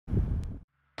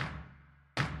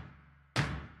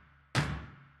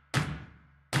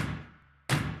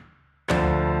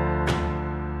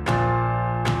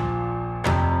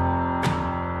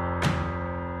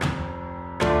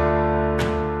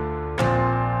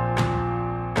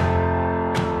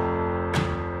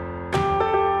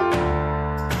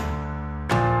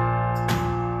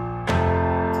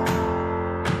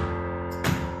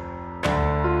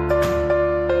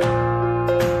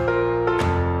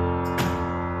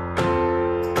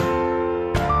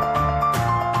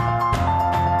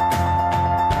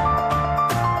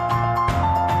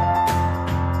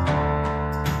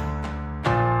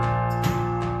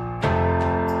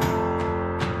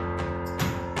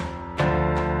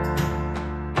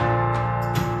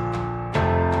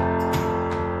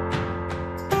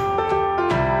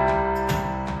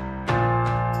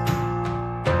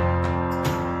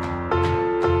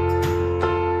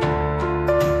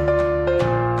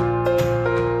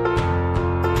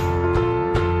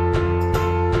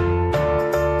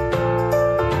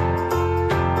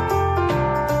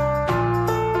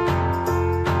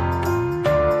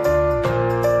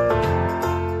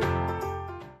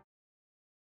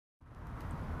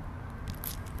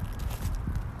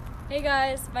Hey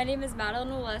guys, my name is Madeline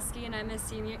Waleski and I'm a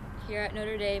senior here at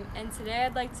Notre Dame, and today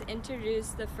I'd like to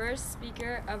introduce the first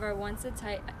speaker of our Once a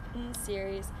Titan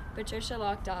series, Patricia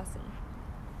Dawson.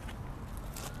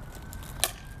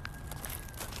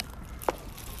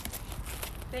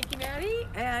 Thank you, Maddie,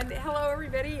 and hello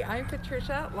everybody. I'm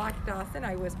Patricia Dawson.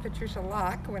 I was Patricia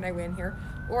Locke when I went here,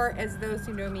 or as those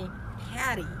who know me,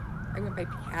 Patty. I went by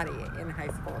Patty in high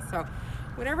school. So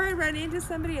whenever I run into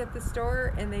somebody at the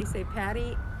store and they say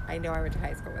Patty, I know I went to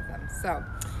high school with them. So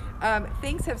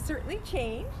things have certainly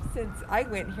changed since I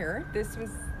went here. This was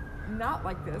not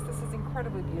like this. This is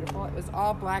incredibly beautiful. It was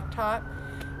all blacktop.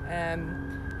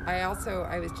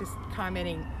 I was just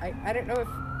commenting, I don't know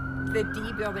if the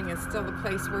D building is still the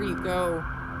place where you go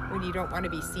when you don't want to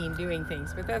be seen doing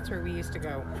things, but that's where we used to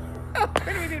go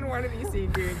when we didn't want to be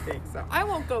seen doing things. So I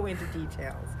won't go into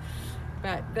details,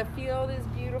 but the field is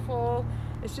beautiful.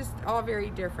 It's just all very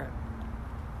different.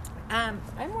 I'm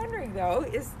wondering though,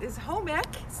 is home ec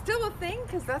still a thing?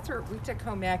 Because that's where we took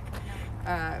home ec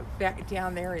back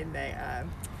down there in the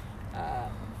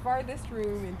farthest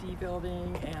room in D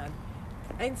building, and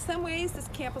in some ways this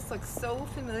campus looks so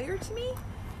familiar to me,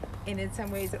 and in some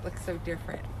ways it looks so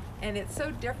different. And it's so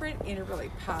different in a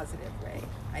really positive way,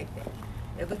 I think.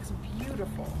 It looks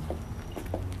beautiful.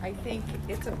 I think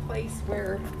it's a place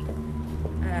where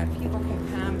people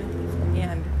can come,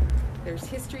 and there's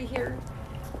history here.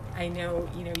 I know,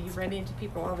 you run into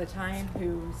people all the time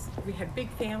we had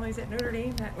big families at Notre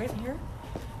Dame that went here.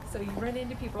 So you run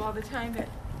into people all the time that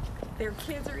their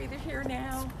kids are either here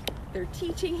now, they're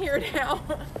teaching here now,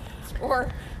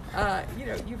 or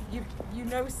you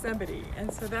know somebody.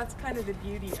 And so that's kind of the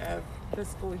beauty of the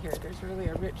school here. There's really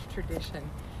a rich tradition,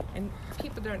 and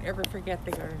people don't ever forget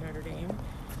they go to Notre Dame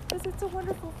because it's a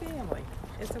wonderful family.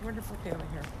 It's a wonderful family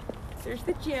here. There's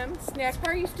the gym. Snack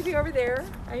bar used to be over there.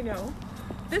 I know.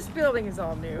 This building is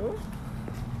all new.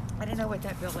 I don't know what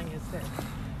that building is there.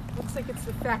 Looks like it's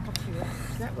the faculty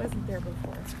lounge. That wasn't there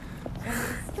before. And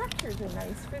the structures are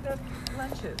nice for the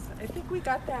lunches. I think we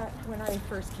got that when I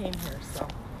first came here, so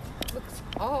it looks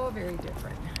all very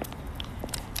different.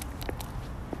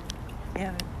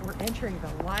 And we're entering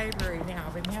the library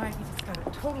now, but now I think it's got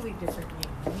a totally different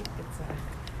name, right?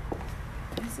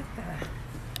 Is it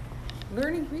the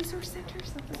Learning Resource Center,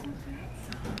 something like that?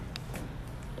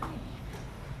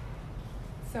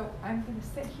 So I'm going to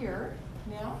sit here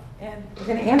now, and we're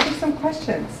going to answer some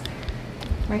questions.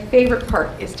 My favorite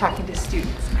part is talking to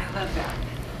students. I love that.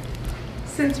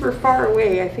 Since we're far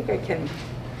away, I think I can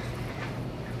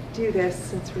do this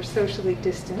since we're socially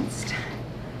distanced.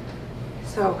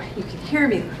 So you can hear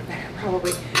me a little better,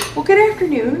 probably. Well, good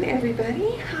afternoon,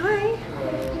 everybody. Hi.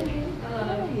 Hi.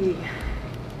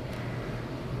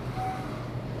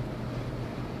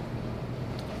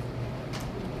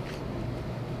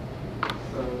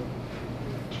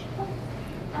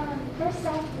 First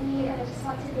off, we just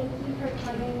want to thank you for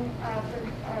coming sorry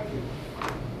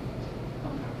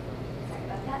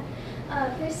about that.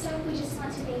 First off, we just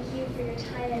want to thank you for your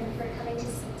time and for coming to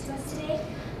speak to us today.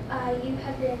 You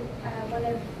have been one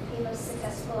of the most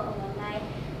successful alumni,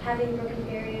 having broken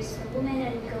barriers for women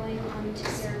and going on to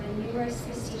serve in numerous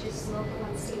prestigious local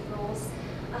and state roles.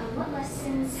 What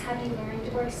lessons have you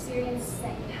learned or experience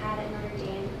that you had at Notre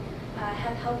Dame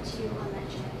have helped you on that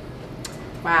journey?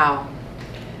 Wow.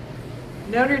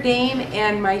 Notre Dame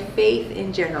and my faith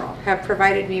in general have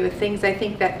provided me with things I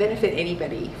think that benefit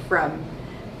anybody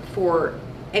for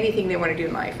anything they want to do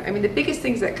in life. I mean, the biggest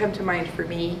things that come to mind for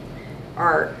me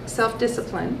are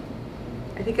self-discipline.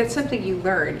 I think that's something you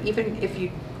learn, even if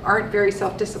you aren't very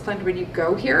self-disciplined when you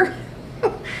go here,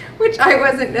 which I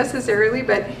wasn't necessarily,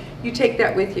 but you take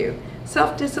that with you.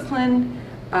 Self-discipline,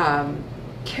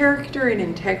 character and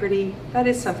integrity, that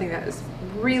is something that was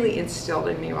really instilled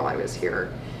in me while I was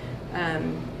here.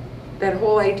 That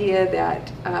whole idea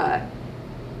that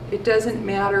it doesn't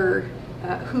matter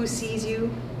who sees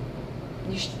you,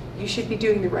 you should be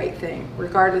doing the right thing,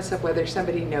 regardless of whether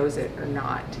somebody knows it or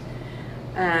not.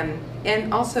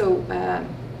 And also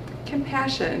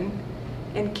compassion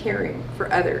and caring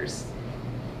for others.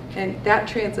 And that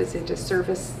translates into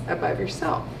service above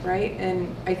yourself, right?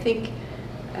 And I think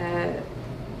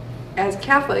as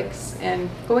Catholics and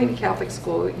going to Catholic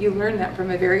school, you learn that from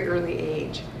a very early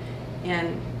age.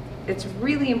 And it's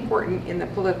really important in the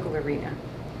political arena.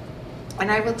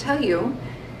 And I will tell you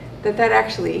that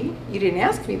actually, you didn't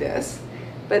ask me this,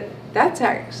 but that's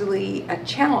actually a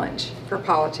challenge for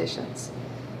politicians.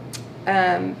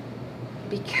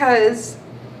 Because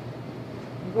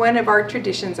one of our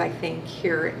traditions, I think,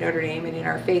 here at Notre Dame and in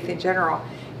our faith in general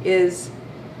is,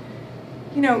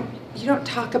 you don't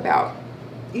talk about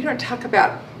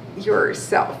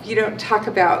yourself. You don't talk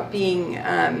about being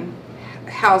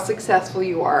how successful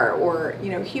you are, or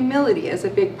humility is a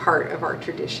big part of our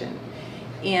tradition.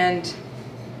 And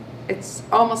it's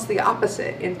almost the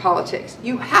opposite in politics.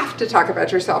 You have to talk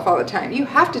about yourself all the time. You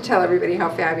have to tell everybody how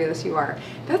fabulous you are.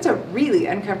 That's a really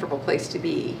uncomfortable place to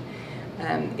be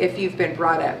if you've been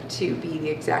brought up to be the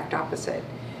exact opposite.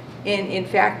 And in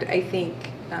fact, I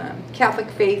think Catholic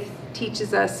faith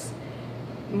teaches us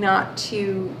not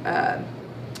to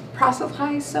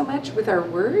proselytize so much with our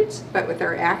words, but with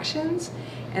our actions.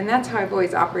 And that's how I've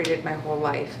always operated my whole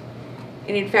life.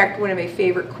 And in fact, one of my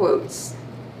favorite quotes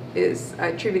is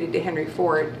attributed to Henry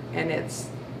Ford, and it's,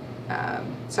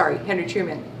 Harry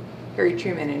Truman,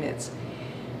 and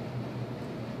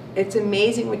it's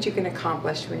amazing what you can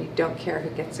accomplish when you don't care who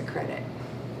gets the credit.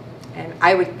 And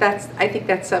I think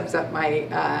that sums up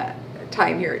my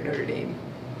time here at Notre Dame.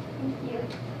 Thank you.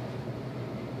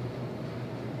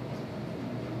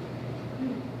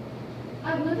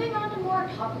 Moving on to more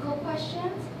topical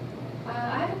questions,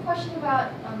 I have a question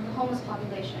about the homeless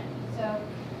population. So,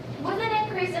 with an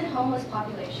increase in homeless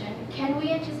population, can we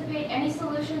anticipate any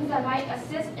solutions that might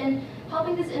assist in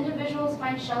helping these individuals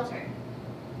find shelter?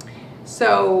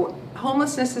 So,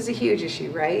 homelessness is a huge issue,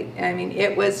 right? I mean,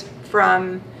 it was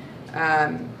from,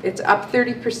 it's up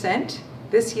 30%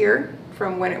 this year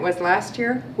from when it was last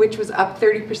year, which was up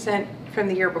 30% from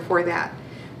the year before that.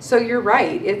 So you're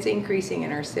right, it's increasing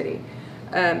in our city.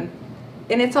 And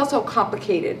it's also a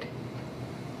complicated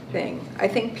thing. I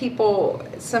think people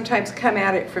sometimes come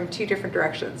at it from two different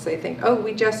directions. They think, oh,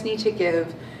 we just need to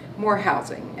give more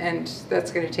housing, and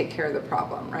that's going to take care of the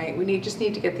problem, right? We just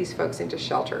need to get these folks into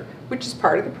shelter, which is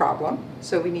part of the problem.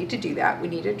 So we need to do that. We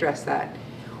need to address that.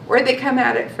 Or they come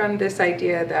at it from this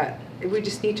idea that we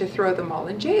just need to throw them all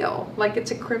in jail, like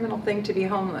it's a criminal thing to be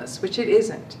homeless, which it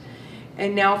isn't.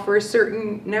 And now for a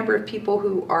certain number of people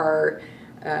who are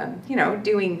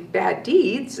doing bad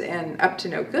deeds and up to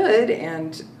no good,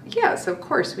 and yes, of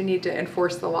course, we need to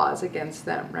enforce the laws against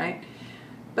them, right?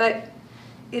 But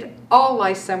it all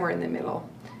lies somewhere in the middle.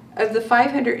 Of the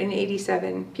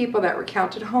 587 people that were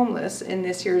counted homeless in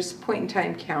this year's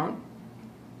point-in-time count,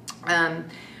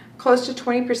 close to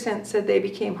 20% said they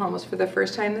became homeless for the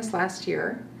first time this last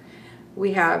year.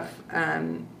 We have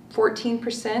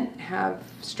 14% have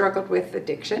struggled with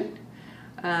addiction.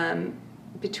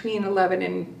 Between 11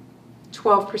 and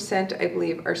 12%, I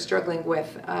believe, are struggling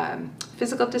with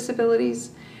physical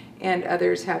disabilities, and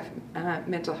others have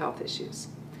mental health issues.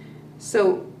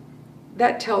 So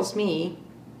that tells me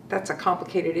that's a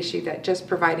complicated issue that just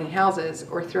providing houses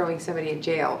or throwing somebody in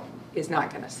jail is not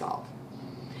going to solve.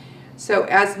 So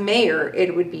as mayor,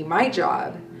 it would be my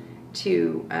job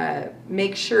to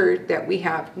make sure that we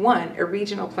have, one, a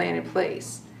regional plan in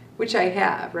place, which I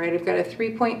have, right? I've got a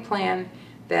 3-point plan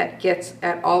that gets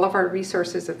at all of our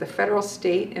resources at the federal,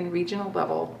 state, and regional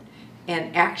level,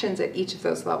 and actions at each of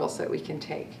those levels that we can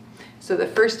take. So the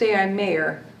first day I'm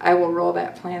mayor, I will roll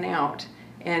that plan out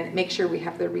and make sure we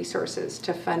have the resources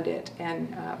to fund it,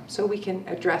 and so we can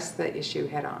address the issue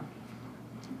head on.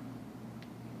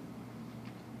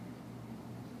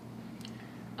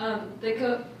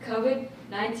 The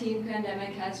COVID-19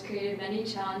 pandemic has created many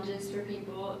challenges for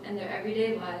people in their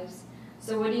everyday lives.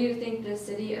 So what do you think the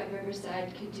city of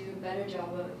Riverside could do a better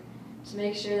job of to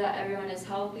make sure that everyone is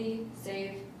healthy,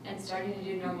 safe, and starting to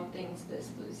do normal things this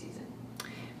flu season?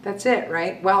 That's it,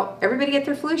 right? Well, everybody get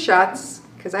their flu shots,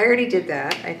 because I already did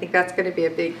that. I think that's going to be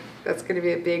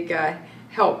a big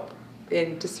help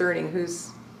in discerning who's.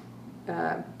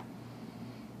 I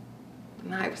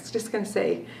was just going to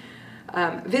say.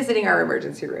 Visiting our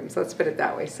emergency rooms, let's put it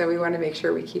that way. So we want to make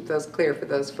sure we keep those clear for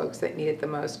those folks that need it the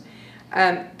most.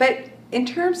 But in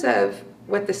terms of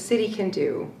what the city can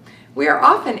do, we are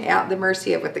often at the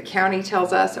mercy of what the county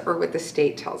tells us or what the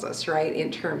state tells us, right?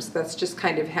 In terms, that's just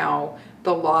kind of how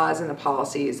the laws and the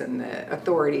policies and the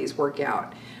authorities work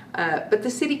out. But the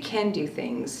city can do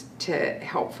things to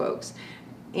help folks.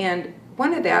 And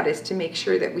one of that is to make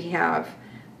sure that we have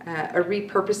a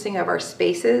repurposing of our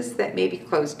spaces that may be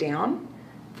closed down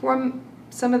from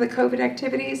some of the COVID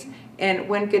activities. And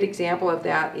one good example of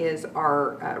that is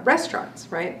our restaurants,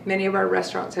 right? Many of our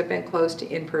restaurants have been closed to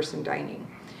in-person dining.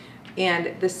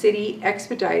 And the city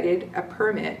expedited a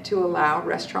permit to allow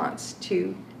restaurants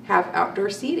to have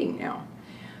outdoor seating now.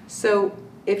 So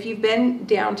if you've been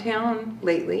downtown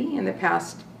lately in the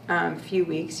past few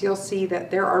weeks, you'll see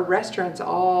that there are restaurants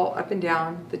all up and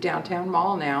down the downtown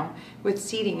mall now with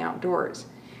seating outdoors.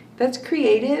 That's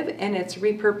creative, and it's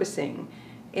repurposing,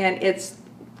 and it's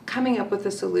coming up with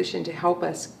a solution to help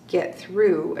us get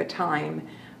through a time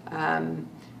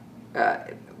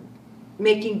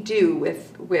making do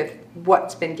with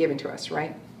what's been given to us,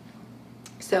 right?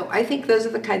 So I think those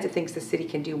are the kinds of things the city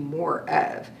can do more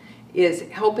of, is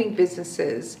helping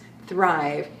businesses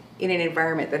thrive in an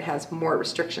environment that has more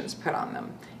restrictions put on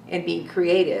them and being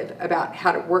creative about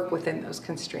how to work within those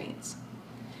constraints.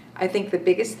 I think the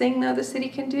biggest thing, though, the city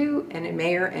can do, and a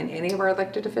mayor and any of our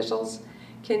elected officials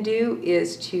can do,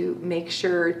 is to make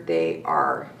sure they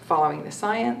are following the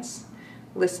science,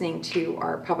 listening to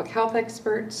our public health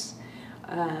experts,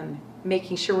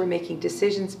 making sure we're making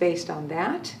decisions based on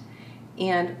that,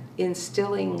 and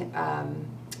instilling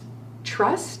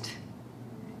trust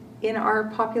in our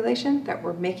population, that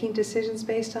we're making decisions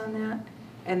based on that,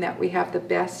 and that we have the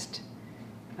best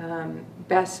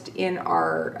in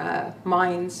our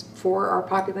minds for our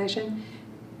population.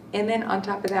 And then on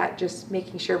top of that, just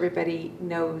making sure everybody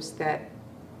knows that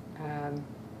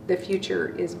the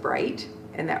future is bright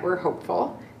and that we're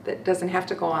hopeful. That doesn't have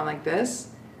to go on like this.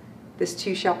 This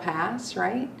too shall pass,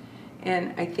 right?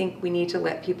 And I think we need to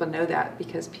let people know that,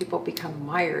 because people become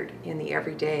mired in the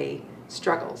everyday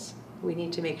struggles. We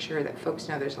need to make sure that folks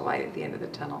know there's a light at the end of the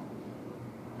tunnel.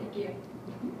 Thank you.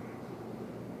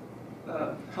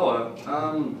 Hello.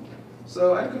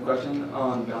 So I have a good question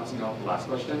on bouncing off the last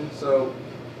question. So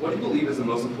what do you believe is the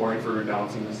most important for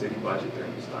rebalancing the city budget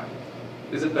during this time?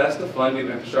 Is it best to fund new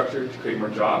infrastructure to create more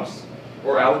jobs,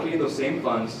 or allocating those same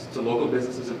funds to local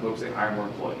businesses in hopes they hire more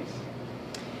employees?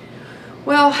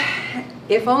 Well,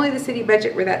 if only the city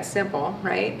budget were that simple,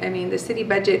 right? I mean, the city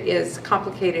budget is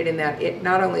complicated in that it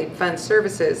not only funds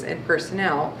services and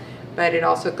personnel, but it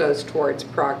also goes towards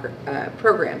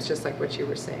programs, just like what you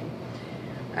were saying.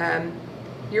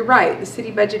 You're right, the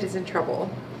city budget is in trouble.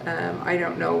 I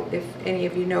don't know if any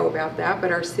of you know about that,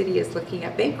 but our city is looking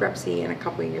at bankruptcy in a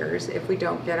couple of years if we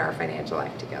don't get our financial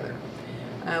act together.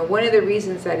 One of the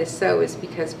reasons that is so is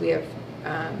because we have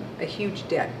a huge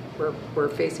debt. We're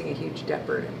facing a huge debt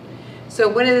burden. So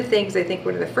one of the things, I think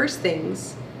one of the first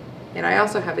things, and I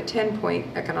also have a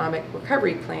 10-point economic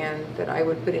recovery plan that I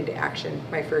would put into action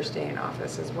my first day in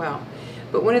office as well.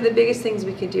 But one of the biggest things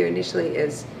we can do initially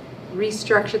is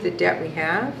restructure the debt we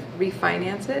have,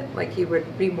 refinance it, like you would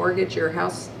remortgage your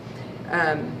house,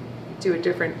 do a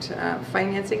different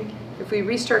financing. If we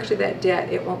restructure that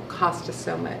debt, it won't cost us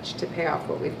so much to pay off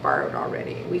what we've borrowed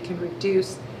already. We can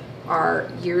reduce our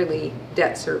yearly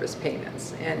debt service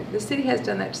payments. And the city has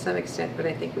done that to some extent, but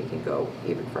I think we can go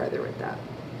even farther with that.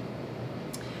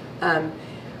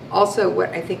 Also,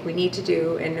 what I think we need to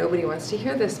do, and nobody wants to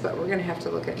hear this, but we're going to have to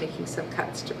look at making some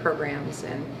cuts to programs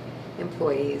and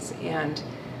employees, and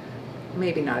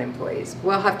maybe not employees.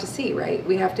 We'll have to see, right?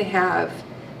 We have to have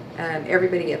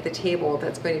everybody at the table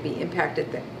that's going to be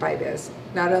impacted by this,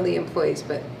 not only employees,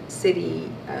 but city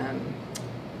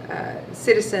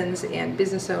citizens and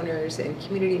business owners and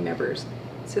community members,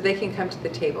 so they can come to the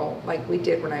table like we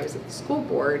did when I was at the school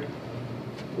board.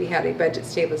 We had a budget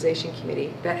stabilization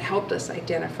committee that helped us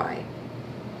identify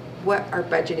what our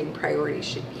budgeting priorities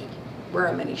should be, where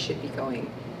our money should be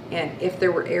going, and if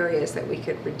there were areas that we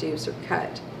could reduce or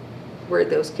cut, where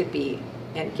those could be,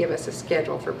 and give us a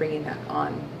schedule for bringing that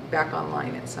back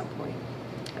online at some point.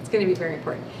 That's going to be very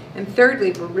important. And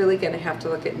thirdly, we're really going to have to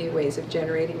look at new ways of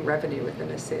generating revenue within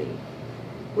a city.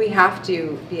 We have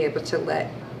to be able to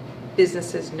let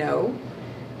businesses know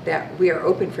that we are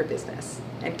open for business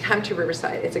and come to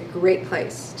Riverside. It's a great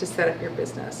place to set up your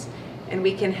business. And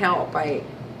we can help by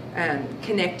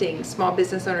connecting small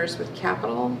business owners with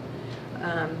capital,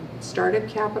 startup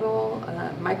capital,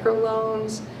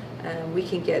 microloans. We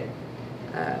can get,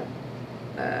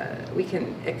 we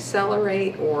can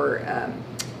accelerate or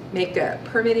make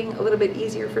permitting a little bit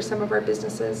easier for some of our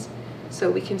businesses,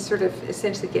 so we can sort of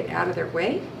essentially get out of their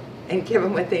way and give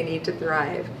them what they need to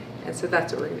thrive. And so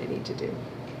that's what we're going to need to do.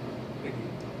 Thank you.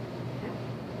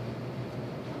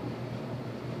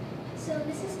 So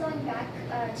this is going back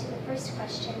to the first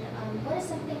question. What is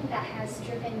something that has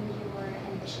driven your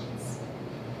ambitions?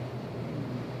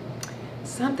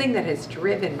 Something that has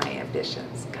driven my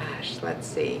ambitions. Gosh, let's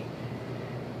see.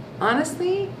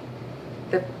 Honestly,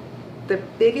 the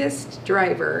biggest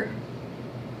driver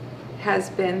has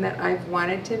been that I've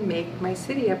wanted to make my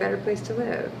city a better place to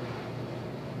live.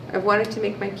 I've wanted to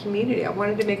make my community, I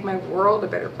wanted to make my world a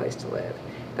better place to live.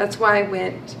 That's why I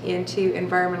went into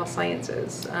environmental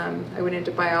sciences. I went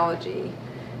into biology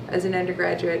as an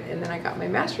undergraduate, and then I got my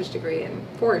master's degree in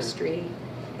forestry,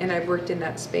 and I've worked in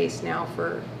that space now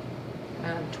for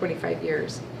 25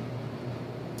 years.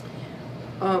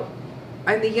 I'm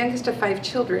the youngest of 5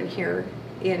 children here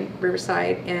in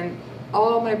Riverside, and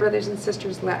all my brothers and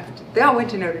sisters left. They all went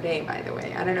to Notre Dame, by the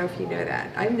way. I don't know if you know that.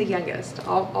 I'm the youngest,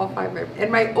 all five of my,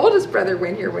 and my oldest brother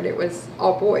went here when it was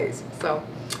all boys, so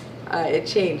it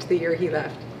changed the year he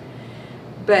left.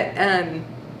 But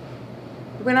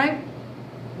when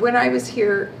I was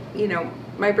here, you know,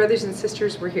 my brothers and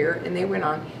sisters were here, and they went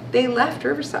on. They left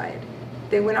Riverside.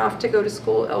 They went off to go to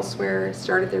school elsewhere,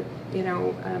 started their, you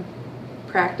know,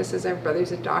 practices. I have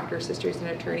brothers, a doctor, sisters, an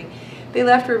attorney. They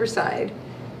left Riverside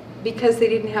because they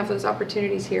didn't have those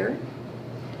opportunities here.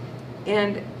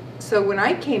 And so when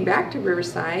I came back to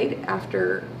Riverside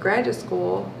after graduate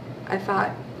school, I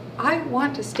thought, I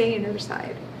want to stay in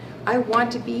Riverside. I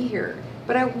want to be here,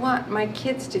 but I want my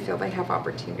kids to feel they have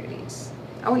opportunities.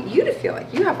 I want you to feel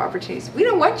like you have opportunities. We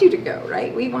don't want you to go,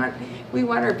 right? We want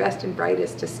our best and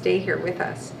brightest to stay here with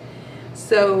us.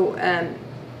 So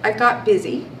I got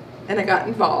busy and I got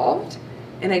involved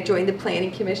and I joined the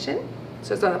Planning Commission.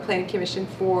 So I was on the Planning Commission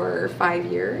for 5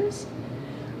 years,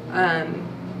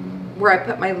 where I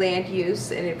put my land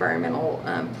use and environmental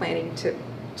planning to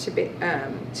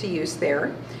use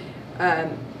there.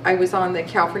 I was on the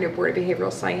California Board of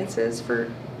Behavioral Sciences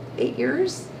for 8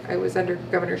 years. I was under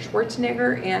Governor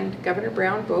Schwarzenegger and Governor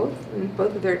Brown, in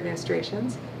both of their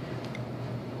administrations.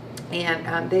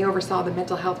 And they oversaw the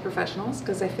mental health professionals,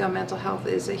 because I feel mental health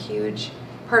is a huge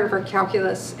part of our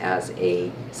calculus as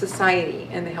a society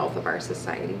and the health of our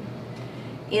society.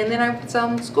 And then I was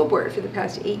on the school board for the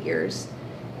past 8 years,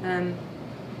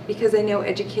 because I know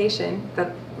education,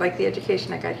 like the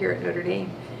education I got here at Notre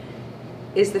Dame,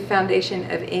 is the foundation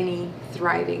of any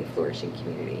thriving, flourishing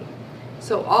community.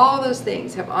 So all those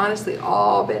things have honestly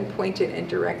all been pointed and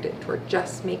directed toward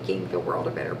just making the world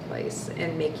a better place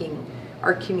and making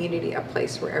our community a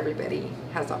place where everybody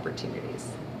has opportunities.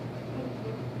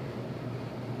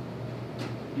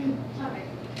 All right.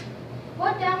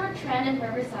 What downward trend in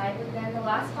Riverside within the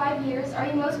last 5 years are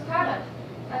you most proud of?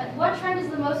 What trend is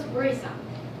the most worrisome?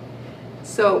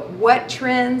 So what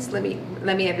trends, let me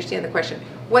understand the question.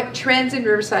 What trends in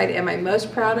Riverside am I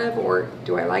most proud of, or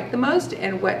do I like the most,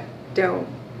 and what don't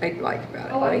I like about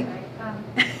it, right?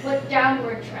 Sorry. What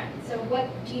downward trend? So what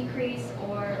decrease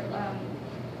or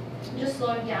just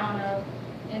slowing down of,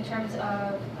 in terms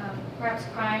of perhaps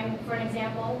crime, for an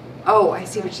example? Oh, I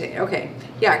see what you're saying. Okay.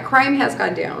 Yeah, crime has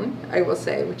gone down, I will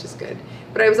say, which is good.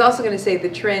 But I was also going to say the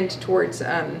trend towards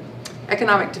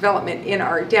economic development in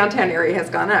our downtown area has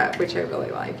gone up, which I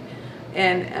really like.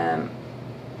 And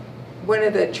one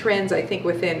of the trends, I think,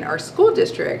 within our school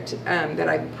district that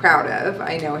I'm proud of,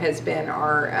 I know, has been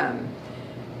our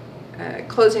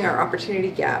closing our opportunity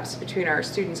gaps between our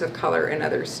students of color and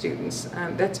other students.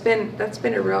 That's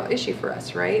been a real issue for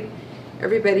us, right?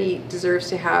 Everybody deserves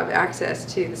to have access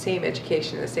to the same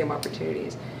education and the same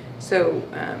opportunities. So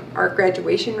our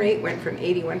graduation rate went from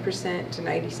 81% to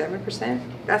 97%.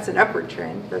 That's an upward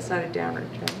trend. That's not a downward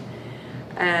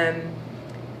trend.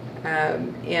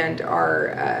 And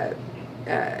our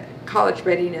college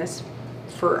readiness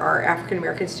for our African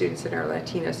American students and our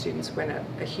Latino students went up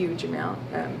a huge amount,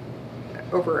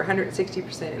 over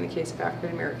 160% in the case of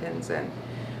African Americans, and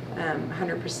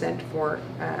 100% for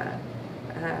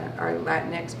our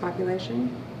Latinx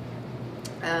population.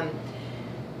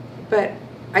 But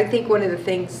I think one of the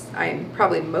things I'm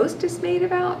probably most dismayed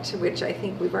about, which I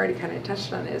think we've already kind of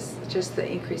touched on, is just the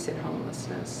increase in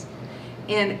homelessness.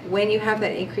 And when you have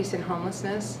that increase in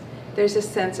homelessness, there's a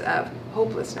sense of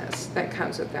hopelessness that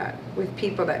comes with that, with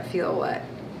people that feel that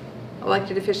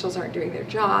elected officials aren't doing their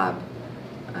job,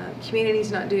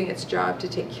 community's not doing its job to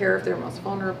take care of their most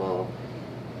vulnerable,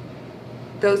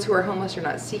 those who are homeless are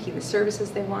not seeking the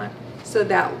services they want. So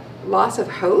that loss of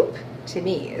hope, to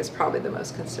me, is probably the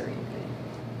most concerning thing.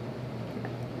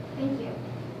 Thank you.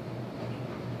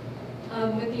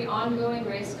 With the ongoing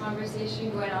race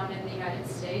conversation going on in the United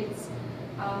States,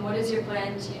 what is your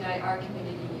plan to unite our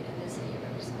community in the city of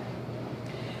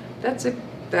Riverside?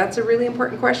 That's a really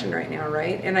important question right now,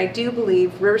 right? And I do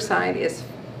believe Riverside is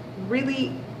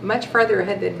really much farther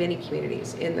ahead than many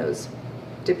communities in those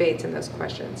debates and those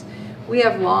questions. We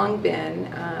have long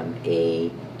been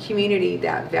a community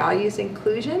that values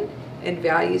inclusion and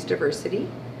values diversity.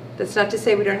 That's not to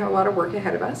say we don't have a lot of work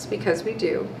ahead of us, because we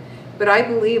do. But I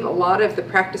believe a lot of the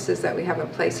practices that we have in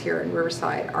place here in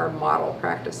Riverside are model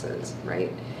practices,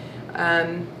 right?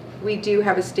 We do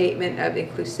have a statement of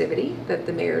inclusivity that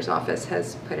the mayor's office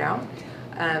has put out.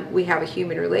 We have a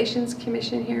human relations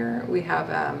commission here. We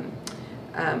have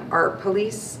our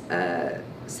police,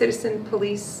 citizen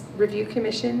police review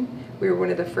commission. We were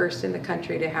one of the first in the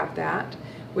country to have that,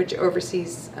 which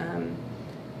oversees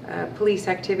police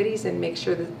activities and makes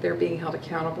sure that they're being held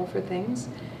accountable for things.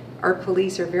 Our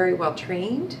police are very well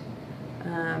trained.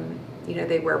 You know,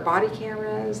 they wear body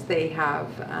cameras. They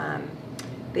have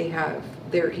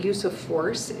their use of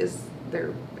force is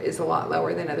a lot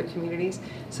lower than other communities.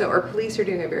 So our police are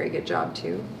doing a very good job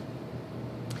too.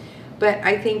 But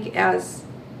I think as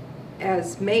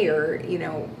mayor, you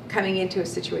know, coming into a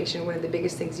situation, one of the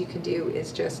biggest things you can do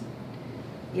is just,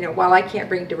 you know, while I can't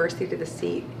bring diversity to the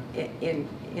seat in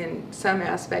some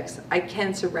aspects, I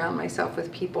can surround myself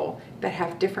with people that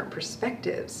have different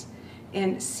perspectives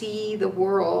and see the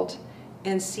world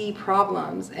and see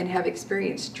problems and have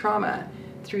experienced trauma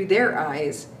through their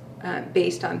eyes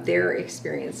based on their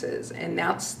experiences. And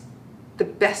that's the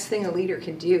best thing a leader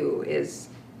can do, is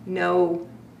know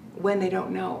when they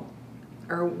don't know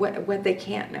or what they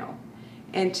can't know,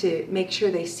 and to make sure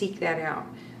they seek that out.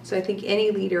 So I think any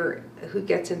leader who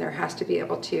gets in there has to be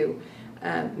able to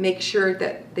make sure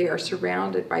that they are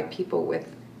surrounded by people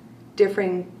with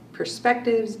differing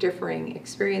perspectives, differing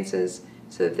experiences,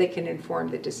 so that they can inform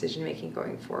the decision making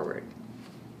going forward.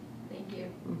 Thank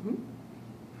you. Mm-hmm.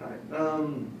 Hi.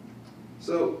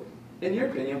 So, in your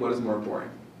opinion, what is more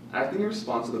important? Acting in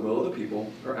response to the will of the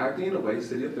people, or acting in a way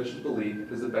city officials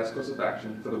believe is the best course of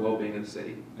action for the well-being of the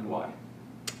city, and why?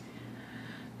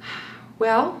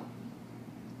 Well,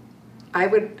 I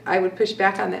would push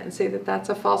back on that and say that that's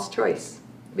a false choice,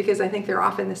 because I think they're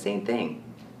often the same thing.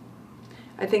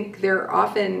 I think they're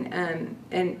often,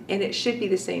 and it should be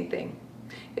the same thing.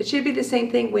 It should be the same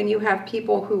thing when you have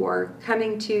people who are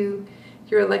coming to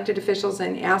your elected officials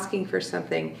and asking for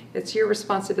something. It's your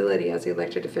responsibility as the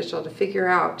elected official to figure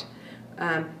out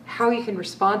how you can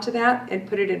respond to that and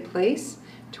put it in place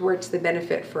towards the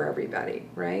benefit for everybody,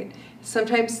 right?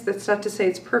 Sometimes that's not to say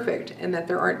it's perfect and that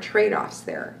there aren't trade-offs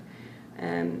there.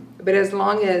 But as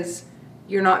long as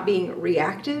you're not being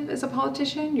reactive as a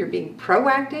politician, you're being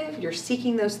proactive, you're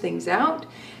seeking those things out,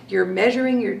 you're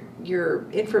measuring your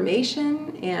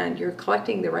information, and you're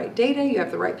collecting the right data, you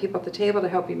have the right people at the table to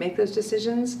help you make those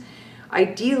decisions,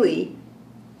 ideally,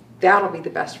 that'll be the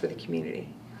best for the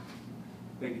community.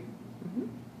 Thank you.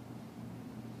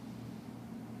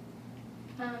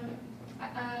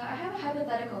 I have a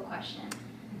hypothetical question.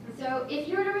 So if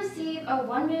you were to receive a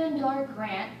 $1 million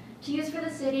grant to use for the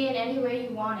city in any way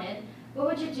you wanted, what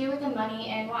would you do with the money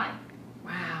and why?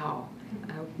 Wow,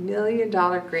 $1 million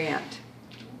grant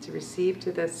to receive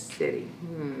to the city.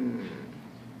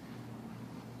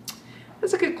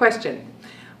 That's a good question.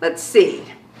 Let's see.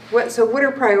 So what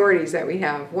are priorities that we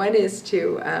have? One is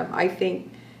to, I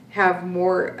think, have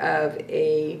more of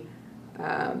a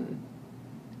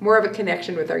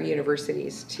connection with our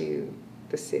universities to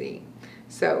the city.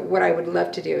 So what I would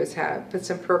love to do is put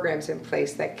some programs in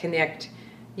place that connect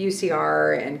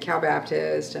UCR and Cal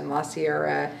Baptist and La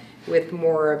Sierra with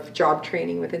more of job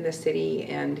training within the city,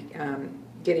 and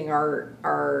getting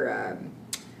our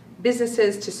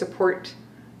businesses to support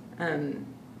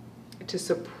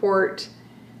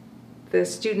the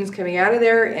students coming out of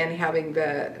there, and having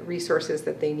the resources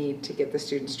that they need to get the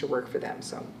students to work for them.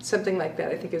 So something like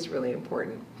that I think is really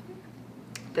important.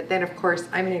 But then, of course,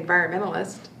 I'm an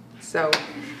environmentalist, so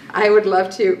I would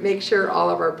love to make sure all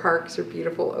of our parks are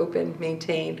beautiful, open,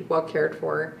 maintained, well cared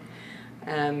for,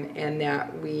 and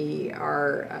that we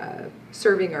are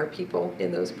serving our people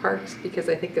in those parks, because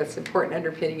I think that's an important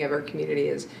underpinning of our community,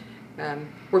 is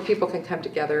where people can come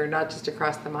together, not just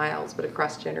across the miles, but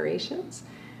across generations,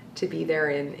 to be there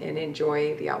and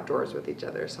enjoy the outdoors with each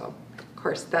other. So, of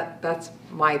course, that's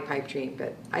my pipe dream,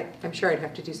 but I'm sure I'd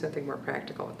have to do something more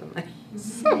practical with the money.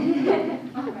 So.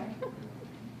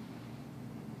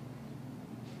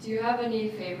 Do you have any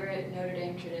favorite Notre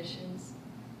Dame traditions?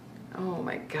 Oh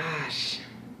my gosh.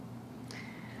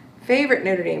 Favorite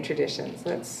Notre Dame traditions,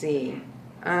 let's see.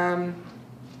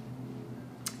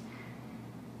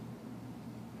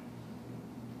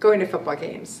 Going to football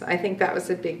games. I think that was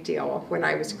a big deal when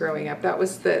I was growing up. That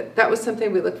was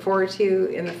something we looked forward to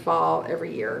in the fall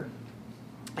every year.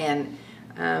 And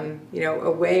you know,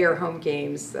 away or home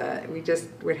games, we just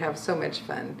would have so much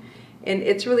fun. And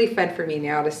it's really fun for me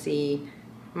now to see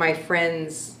my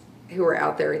friends who are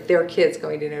out there, their kids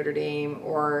going to Notre Dame,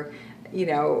 or, you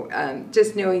know,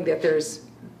 just knowing that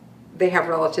they have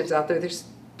relatives out there.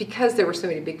 Because there were so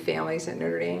many big families at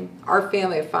Notre Dame. Our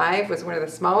family of 5 was one of the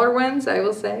smaller ones, I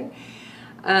will say.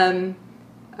 You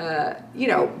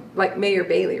know, like Mayor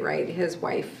Bailey, right? His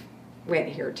wife went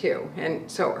here too. And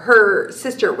so her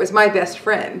sister was my best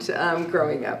friend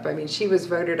growing up. I mean, she was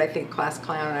voted, I think, class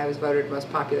clown, and I was voted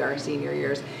most popular our senior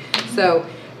years. So,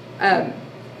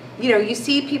 you know, you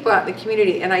see people out in the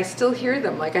community, and I still hear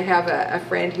them. Like, I have a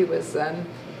friend who was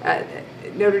at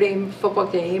Notre Dame football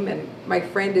game, and my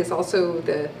friend is also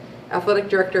the athletic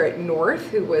director at North,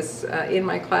 who was in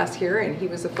my class here, and he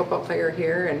was a football player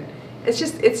here,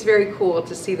 it's very cool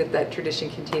to see that tradition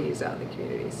continues out in the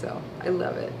community. So I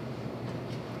love it.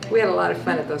 We had a lot of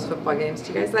fun at those football games.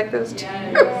 Do you guys like those too?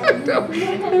 Yeah.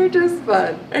 They're just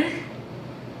fun.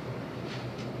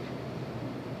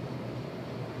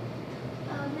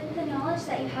 With the knowledge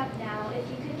that you have now, if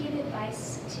you could give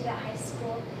advice to that high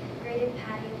school graded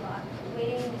patio block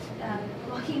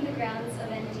walking the grounds of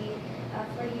ND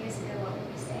 40 years ago, what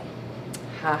would you say?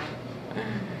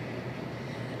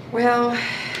 Well,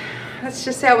 let's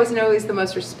just say I wasn't always the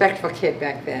most respectful kid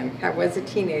back then. I was a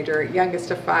teenager,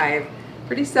 youngest of 5.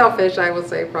 Pretty selfish, I will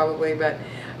say, probably, but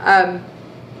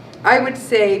I would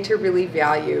say to really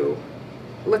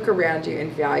look around you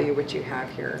and value what you have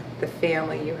here, the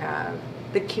family you have,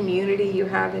 the community you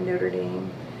have in Notre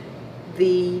Dame,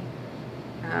 the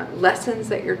lessons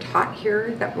that you're taught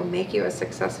here that will make you a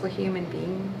successful human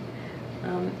being.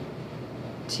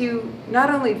 To not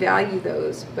only value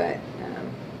those, but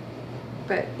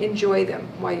enjoy them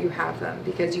while you have them,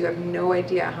 because you have no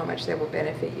idea how much they will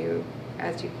benefit you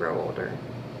as you grow older.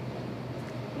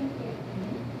 Thank you.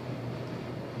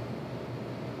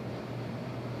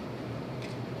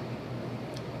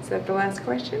 Is that the last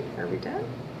question? Are we done?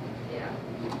 Yeah.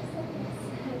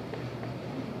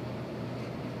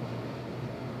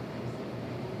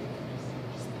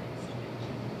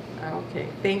 Okay,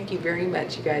 thank you very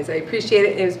much, you guys. I appreciate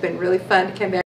it. It's been really fun to come back.